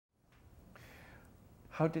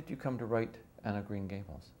How did you come to write Anne of Green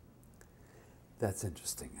Gables? That's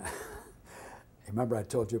interesting. Remember I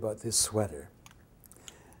told you about this sweater?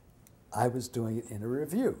 I was doing it in a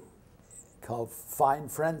review called Fine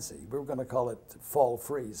Frenzy. We were going to call it Fall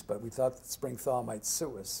Freeze, but we thought that Spring Thaw might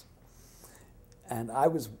sue us. And I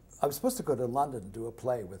was supposed to go to London and do a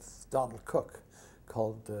play with Donald Cook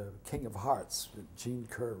called King of Hearts. Gene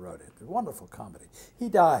Kerr wrote it. A wonderful comedy. He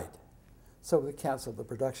died, so they canceled the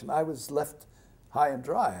production. I was left high and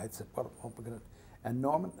dry. I said, what am I going to... And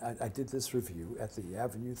Norman, I did this review at the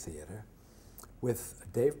Avenue Theatre with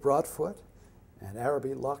Dave Broadfoot and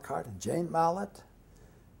Araby Lockhart and Jane Mallett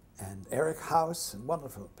and Eric House and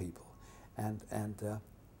wonderful people.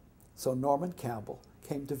 So Norman Campbell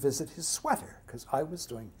came to visit his sweater because I was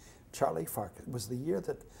doing Charlie Farkas. It was the year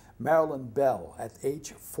that Marilyn Bell, at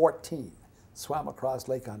age 14, swam across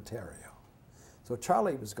Lake Ontario. So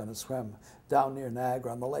Charlie was going to swim down near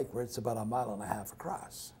Niagara on the lake where it's about 1.5 miles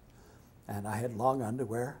across. And I had long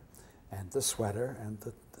underwear and the sweater and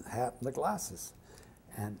the hat and the glasses.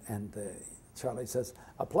 And Charlie says,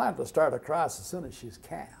 I plan to start across as soon as she's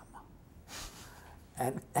calm.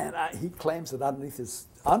 He claims that underneath his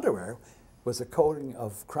underwear was a coating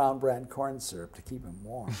of Crown Brand corn syrup to keep him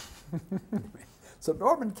warm. So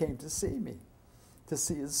Norman came to see me, to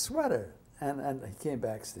see his sweater. And he came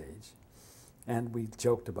backstage. And we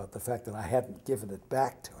joked about the fact that I hadn't given it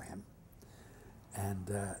back to him. And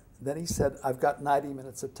then he said, I've got 90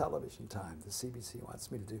 minutes of television time. The CBC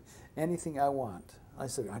wants me to do anything I want. I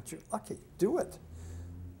said, aren't you lucky? Do it.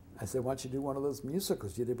 I said, why don't you do one of those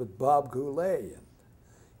musicals you did with Bob Goulet? And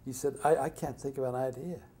he said, I can't think of an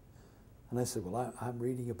idea. And I said, well, I'm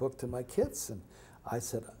reading a book to my kids. And I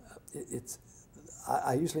said,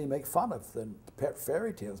 I usually make fun of the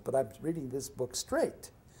fairy tales, but I'm reading this book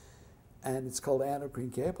straight. And it's called Anne of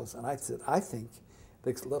Green Gables. And I said, I think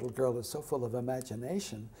this little girl is so full of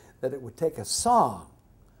imagination that it would take a song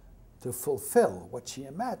to fulfill what she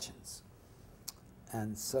imagines.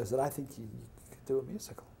 And so I said, I think you could do a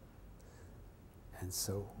musical. And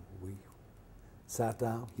so we sat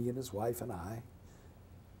down, he and his wife and I,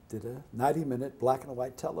 did a 90-minute black and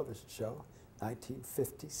white television show,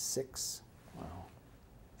 1956. Wow.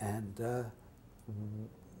 And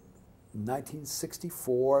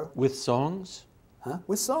 1964. With songs? Huh?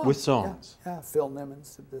 With songs. With songs. Yeah, yeah. Phil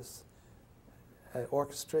Nimmons did this,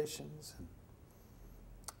 orchestrations. And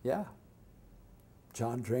yeah.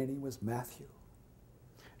 John Draney was Matthew.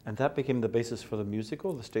 And that became the basis for the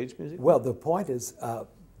musical, the stage musical? Well, the point is,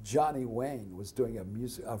 Johnny Wayne was doing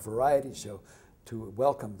a variety show to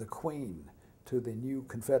welcome the Queen to the new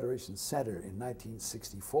Confederation Center in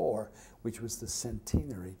 1964, which was the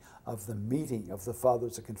centenary of the meeting of the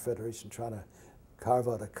Fathers of Confederation trying to carve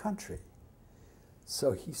out a country.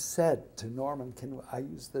 So he said to Norman, can I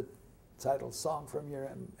use the title song from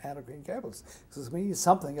your Anne of Green Gables? He says, we need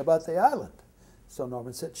something about the island. So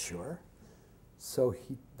Norman said, sure. So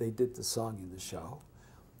they did the song in the show.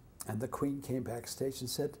 And the Queen came backstage and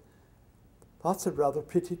said, that's a rather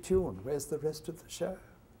pretty tune. Where's the rest of the show?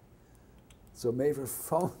 So Maver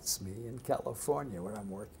phones me in California, where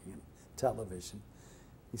I'm working in television.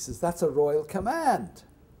 He says, that's a royal command.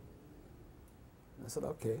 I said,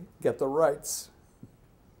 okay, get the rights.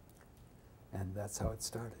 And that's how it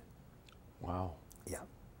started. Wow. Yeah.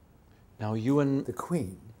 Now you and... The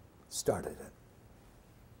Queen started it.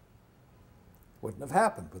 Wouldn't have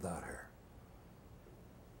happened without her.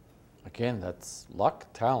 Again, that's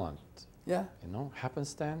luck, talent. Yeah. You know,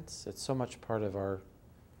 happenstance. It's so much part of our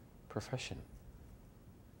profession.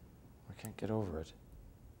 We can't get over it.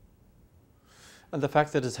 And the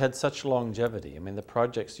fact that it's had such longevity. I mean, the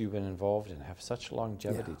projects you've been involved in have such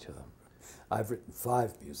longevity to them. I've written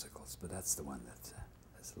 5 musicals, but that's the one that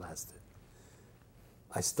has lasted.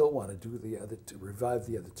 I still want to do the other 2, revive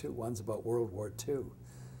the other 2. One's about World War II,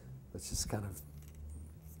 which is kind of,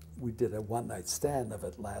 we did a one-night stand of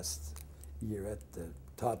it last year at the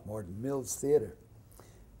Todd Morton Mills Theatre.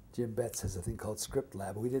 Jim Betts has a thing called Script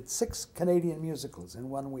Lab. We did 6 Canadian musicals in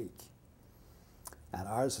 1 week. And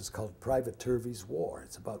ours is called Private Turvey's War.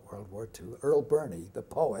 It's about World War II. Earl Burney, the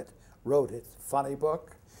poet, wrote it. Funny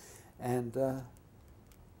book. And,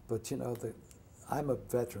 but you know, I'm a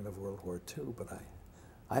veteran of World War II, but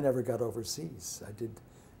I never got overseas. I did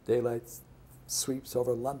daylight sweeps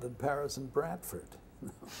over London, Paris, and Brantford.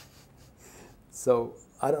 So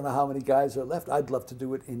I don't know how many guys are left. I'd love to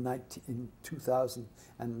do it in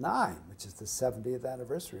 2009, which is the 70th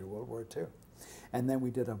anniversary of World War II. And then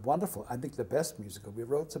we did a wonderful, I think the best musical we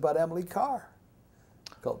wrote is about Emily Carr,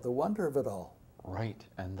 called The Wonder of It All. Right,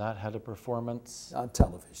 and that had a performance? On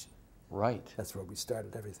television. Right. That's where we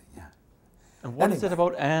started everything, yeah. And what is it Anyway.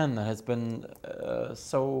 about Anne that has been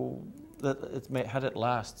that it's had it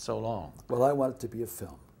last so long? Well, I want it to be a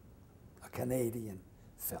film, a Canadian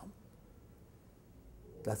film.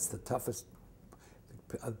 That's the toughest.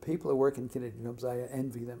 The people who work in Canadian films, I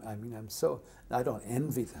envy them. I mean, I don't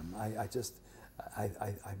envy them. I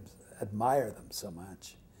admire them so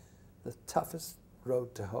much. The toughest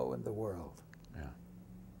road to hoe in the world. Yeah.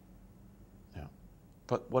 Yeah.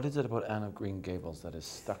 But what is it about Anne of Green Gables that is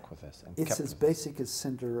stuck with us? And It's kept as with us? basic as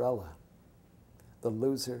Cinderella. The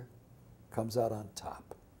loser comes out on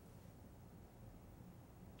top.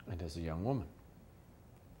 And as a young woman.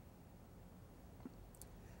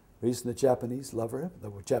 The reason the Japanese love her,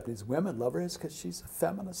 the Japanese women love her, is because she's a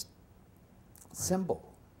feminist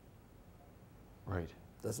symbol. Right.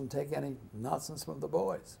 Doesn't take any nonsense from the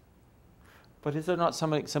boys. But is there not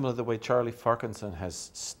something similar to the way Charlie Farquharson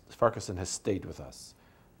has stayed with us?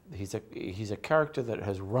 He's a character that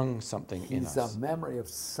has wrung something in us. He's a memory of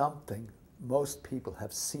something most people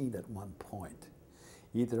have seen at one point,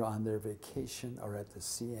 either on their vacation or at the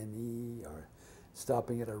CNE or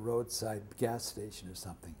stopping at a roadside gas station or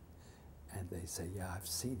something. And they say, yeah, I've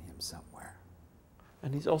seen him somewhere.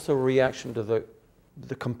 And he's also a reaction to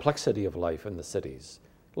the complexity of life in the cities.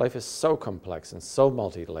 Life is so complex and so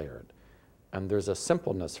multi-layered. And there's a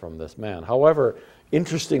simpleness from this man. However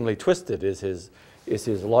interestingly twisted is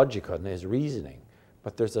his logic and his reasoning.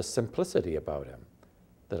 But there's a simplicity about him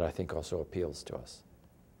that I think also appeals to us.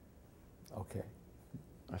 Okay.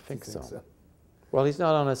 I think You so. Well, he's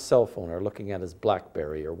not on his cell phone or looking at his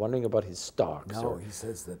BlackBerry or wondering about his stocks. No, he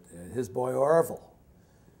says that his boy Orville,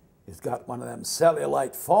 he's got one of them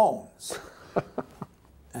cellulite phones.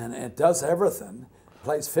 And it does everything.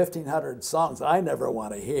 Plays 1,500 songs I never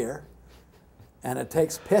want to hear. And it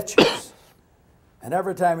takes pictures. And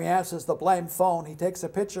every time he answers the blame phone, he takes a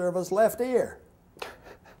picture of his left ear.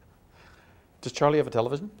 Does Charlie have a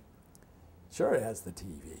television? Sure, he has the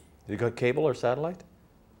TV. You got cable or satellite?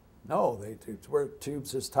 No,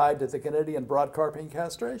 tubes are tied to the Canadian broadcasting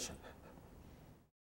castration.